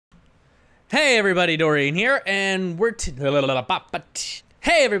Hey everybody, Dorian here, and Hey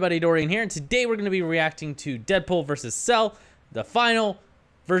everybody, Dorian here, and today we're going to be reacting to Deadpool versus Cell, the final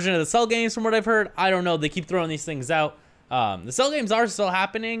version of the Cell games from what I've heard. I don't know, they keep throwing these things out. The Cell games are still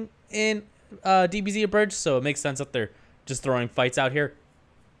happening in DBZ Abridged, so it makes sense that they're just throwing fights out here.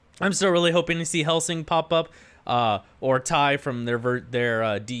 I'm still really hoping to see Helsing pop up, or Ty from their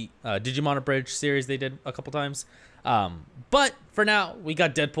Digimon Abridged series they did a couple times. But for now, we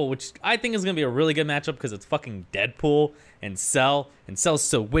got Deadpool, which I think is going to be a really good matchup because it's fucking Deadpool and Cell. And Cell's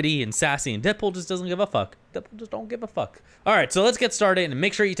so witty and sassy, and Deadpool just doesn't give a fuck. Deadpool just don't give a fuck. All right, so let's get started, and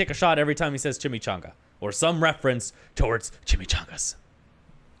make sure you take a shot every time he says chimichanga or some reference towards chimichangas.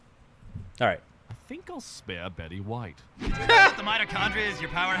 All right. I think I'll spare Betty White. The mitochondria is your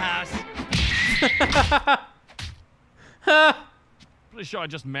powerhouse. Pretty sure I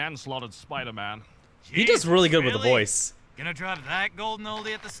just manslaughtered Spider-Man. He does really good with the voice. Gonna drop that golden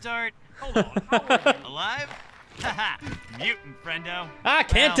oldie at the start? Hold on, how are you? Alive? Haha, mutant friendo. I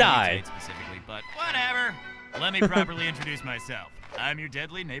can't die. Mutate specifically, but whatever. Let me properly introduce myself. I'm your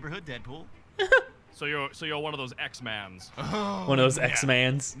deadly neighborhood Deadpool. So you're one of those X-Mans. Oh, One of those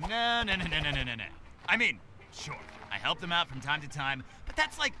X-Mans. No. I mean, sure, I help them out from time to time, but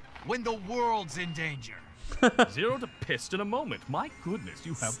that's like when the world's in danger. 0 to pissed in a moment. My goodness,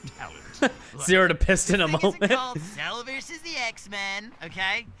 you have talent. Look, 0 to pissed in a this moment. isn't called Cell versus the X-Men,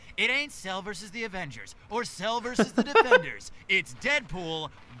 okay? It ain't Cell versus the Avengers or Cell versus the Defenders. It's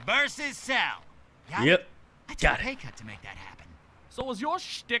Deadpool versus Cell. Got Yep. it? I took Got a it. pay cut to make that happen. So is your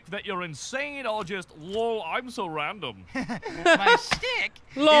shtick that you're insane or just, lol, I'm so random? My shtick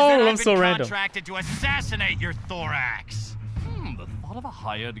Lol, is that I'm I've so been random. contracted to assassinate your thorax. The thought of a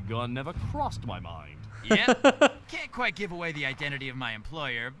hired gun never crossed my mind. Yep. Can't quite give away the identity of my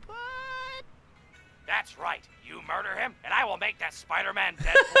employer, but... That's right. You murder him, and I will make that Spider-Man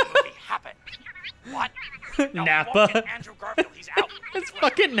Deadpool movie happen. What? No, we Nappa. won't get Andrew Garfield. He's out. It's Listen,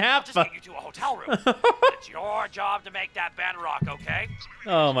 fucking I'll just Nappa. get you to a hotel room. It's your job to make that bed rock, okay?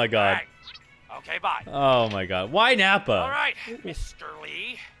 Oh my god. Right. Okay, bye. Oh my god. Why Nappa? All right, Mr.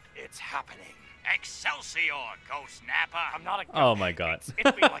 Lee, it's happening. Excelsior, Ghost Nappa. I'm not a ghost. Oh my god.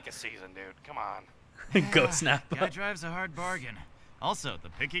 It's been like a season, dude. Come on. Ghost Guy Nappa. drives a hard bargain. Also, the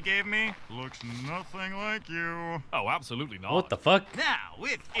pick he gave me looks nothing like you. Oh, absolutely not. What the fuck? Now,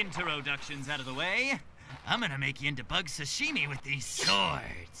 with introductions out of the way, I'm gonna make you into bug sashimi with these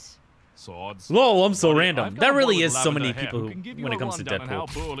swords. Swords. Lol, I'm so Buddy, random. I've got That a really woman is with so many lavender hair people who who, can give you when a it comes to rundown on how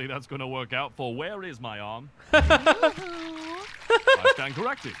Deadpool. poorly that's going to work out for where is my arm? I stand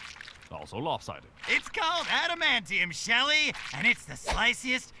corrected. Also lopsided. It's called adamantium, Shelley, and it's the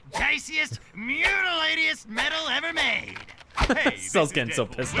sliciest, diciest, mutilatiest metal ever made. Hey, Cell's this is getting so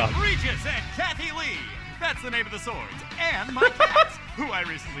Deadpool pissed with off. Regis and Kathy Lee. That's the name of the swords. And my cats, who I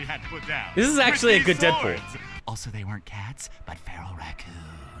recently had put down. This is actually a With good these Deadpool. swords. Also, they weren't cats, but feral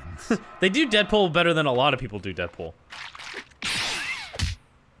raccoons. They do Deadpool better than a lot of people do Deadpool.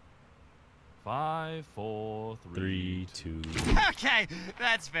 5, 4, 3, 2. Okay,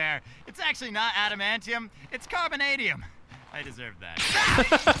 that's fair. It's actually not adamantium, it's carbonadium. I deserve that.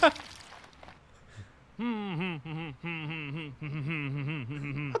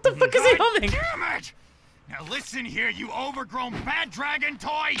 What the fuck is he humming? Damn it! Now listen here, you overgrown bad dragon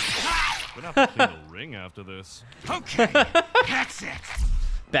toy! Gonna have to clean the ring after this. Okay, that's it.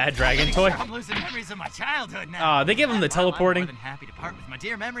 Bad dragon toy. I'm losing memories of my childhood now. They give him the While I'm teleporting. more than happy to part with my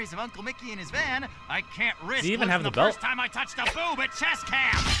dear memories of Uncle Mickey in his van, I can't risk he even have losing the belt? first time I touched a boob at chest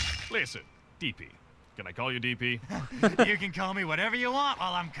camp. Listen, DP. Can I call you DP? You can call me whatever you want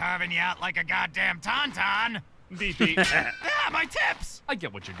while I'm carving you out like a goddamn tauntaun. DP. Ah, my tips! I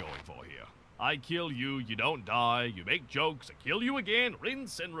get what you're going for here. I kill you, you don't die, you make jokes, I kill you again,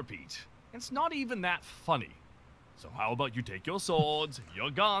 rinse and repeat. It's not even that funny. So how about you take your swords,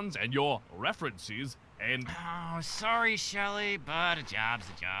 your guns, and your references, and... Oh, sorry, Shelley, but a job's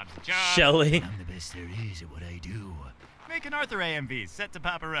a job's a job. Shelley. I'm the best there is at what I do. Making Arthur AMVs set to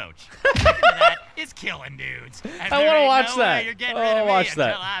Papa Roach. Second to that is killing dudes. And I there wanna ain't watch no that. way you're getting I rid wanna of me watch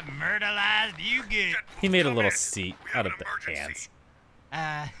that. until I've murderized you good. He made a little seat out of the cans.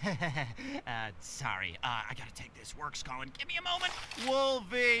 Sorry. I gotta take this. Work's calling. Give me a moment.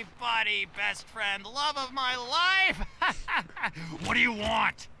 Wolvie, buddy, best friend, love of my life. What do you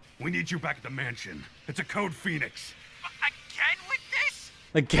want? We need you back at the mansion. It's a code Phoenix. Again with this?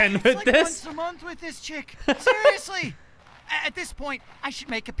 Again It's with like this? once a month with this chick. Seriously. At this point, I should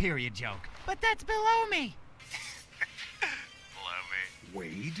make a period joke. But that's below me.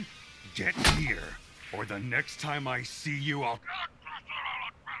 Wade, get here, or the next time I see you, I'll...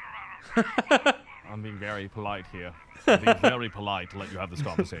 I'm being very polite here. I'm being very polite to let you have this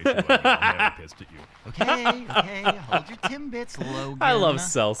conversation. I'm very pissed at you. Okay, hold your Timbits, Logan. I love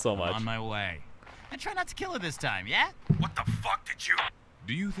Cell so I'm much. on my way. And try not to kill her this time, yeah? What the fuck did you?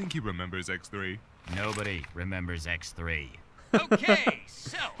 Do you think he remembers X3? Nobody remembers X3. Okay,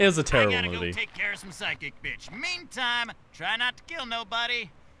 so It was a terrible I gotta movie. go take care of some psychic bitch. Meantime, try not to kill nobody.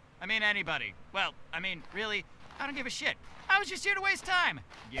 I mean anybody. Well, I mean, really, I don't give a shit. I was just here to waste time.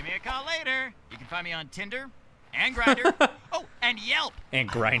 Give me a call later. You can find me on Tinder and Grindr. Oh, and Yelp. And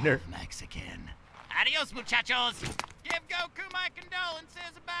Grinder. Mexican. Adios, muchachos. Give Goku my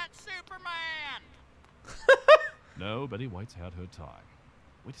condolences about Superman. No, Betty White's had her time.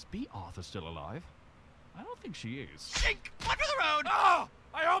 Wait, is B. Arthur still alive? I don't think she is. Shink, one for the road. Oh,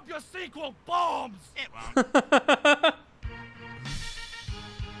 I hope your sequel bombs! It won't.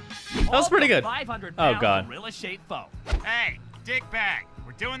 That was pretty good. 500 Oh, pound God. gorilla-shaped foe. Hey, dickbag.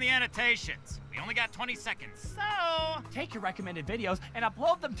 We're doing the annotations. We only got 20 seconds. So, Take your recommended videos and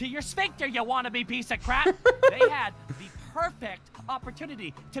upload them to your sphincter, you wannabe piece of crap. They had the perfect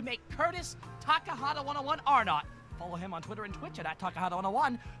opportunity to make Curtis Takahata 101 Arnott, follow him on Twitter and Twitch at Takahata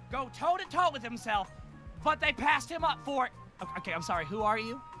 101, go toe-to-toe with himself, but they passed him up for it. Okay, I'm sorry, who are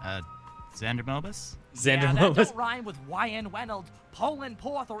you? Xander Mobus? Xander Yeah, that Mobus. don't rhyme with YN Wenold, Poland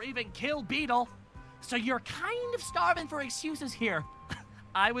Porth, or even Kill Beetle. So you're kind of starving for excuses here.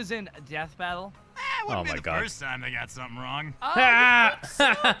 I was in Death Battle. Wouldn't Oh be my the God. first time they got something wrong. Oh, you think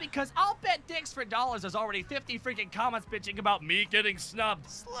so? Because I'll bet Dicks for Dollars there's already 50 freaking comments bitching about me getting snubbed.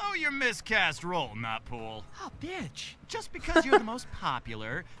 Slow your miscast roll, not pool. Oh, bitch. Just because you're the most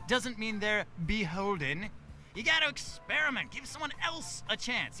popular doesn't mean they're beholden. You gotta experiment, give someone else a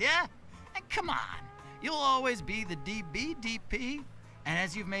chance, yeah? And come on, you'll always be the DBDP. And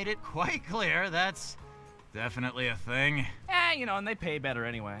as you've made it quite clear, that's definitely a thing. You know, and they pay better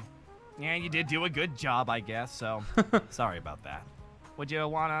anyway. Yeah, you did do a good job, I guess, so sorry about that. Would you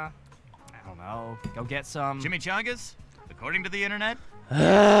wanna, I don't know, go get some... Chimichangas? According to the internet?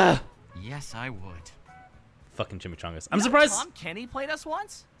 Yes, I would. Fucking chimichangas. You I'm know surprised. Tom Kenny played us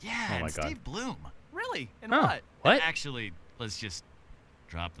once? Yeah, Oh and my God. Steve Bloom. Really? And Oh, what? what? Actually, let's just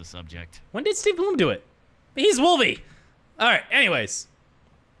drop the subject. When did Steve Bloom do it? He's Wolvie. All right. Anyways.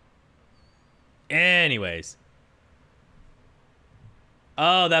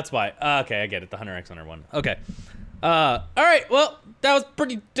 Oh, that's why. Okay, I get it. The Hunter x Hunter one. Okay. All right. Well, that was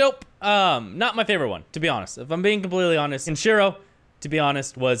pretty dope. Not my favorite one, to be honest. If I'm being completely honest, Inshiro, to be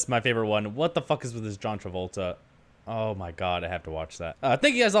honest, was my favorite one. What the fuck is with this John Travolta? Oh my God, I have to watch that.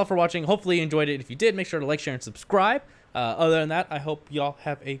 Thank you guys all for watching. Hopefully you enjoyed it. If you did, make sure to like, share, and subscribe. Other than that, I hope y'all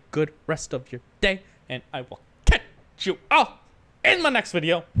have a good rest of your day, and I will catch you all in my next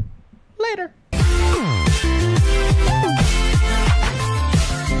video. Later.